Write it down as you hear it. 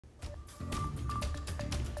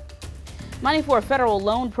Money for a federal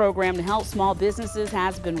loan program to help small businesses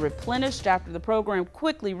has been replenished after the program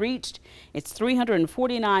quickly reached its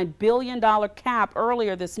 $349 billion cap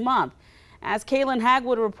earlier this month. As Kaylin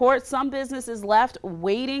Hagwood reports, some businesses left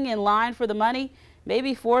waiting in line for the money may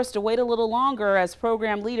be forced to wait a little longer as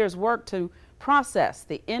program leaders work to process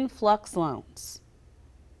the influx loans.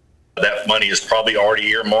 That money is probably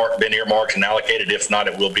already been earmarked and allocated. If not,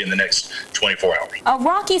 it will be in the next 24 hours. A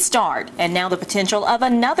rocky start, and now the potential of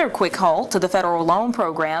another quick halt to the federal loan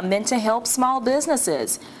program meant to help small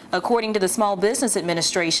businesses. According to the Small Business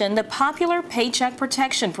Administration, the popular Paycheck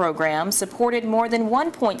Protection Program supported more than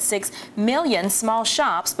 1.6 million small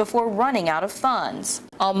shops before running out of funds.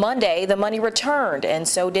 On Monday, the money returned, and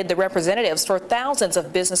so did the representatives for thousands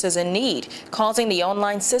of businesses in need, causing the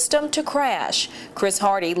online system to crash. Chris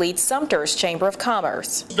Hardy leads Sumter's Chamber of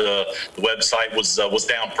Commerce. The website was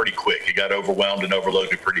down pretty quick. It got overwhelmed and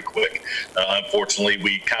overloaded pretty quick. Unfortunately,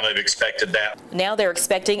 we kind of expected that. Now they're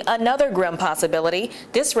expecting another grim possibility.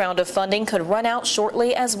 This round of funding could run out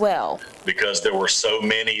shortly as well. Because there were so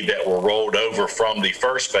many that were rolled over from the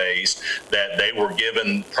first phase that they were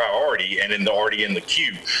given priority and already in the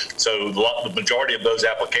queue. So the majority of those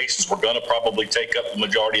applications were going to probably take up the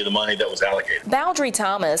majority of the money that was allocated. Baldry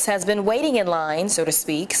Thomas has been waiting in line, so to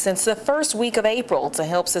speak, since the first week of April to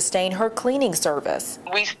help sustain her cleaning service.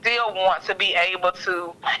 We still want to be able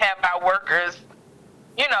to have our workers,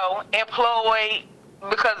 employed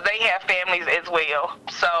because they have families as well.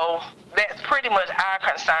 So that's pretty much our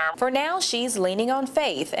concern. For now, she's leaning on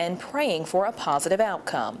faith and praying for a positive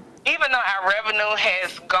outcome. Even though our revenue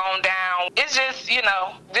has gone down, it's just,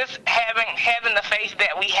 just having the faith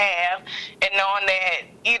that we have and knowing that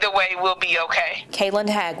either way we'll be okay. Kaylin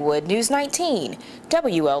Hagwood, News 19,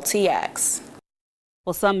 WLTX.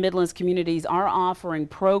 Well, some Midlands communities are offering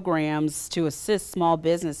programs to assist small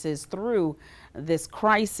businesses through this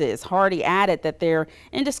crisis. Hardy added that they're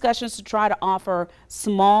in discussions to try to offer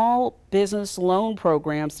small business loan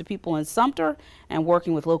programs to people in Sumter and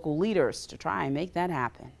working with local leaders to try and make that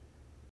happen.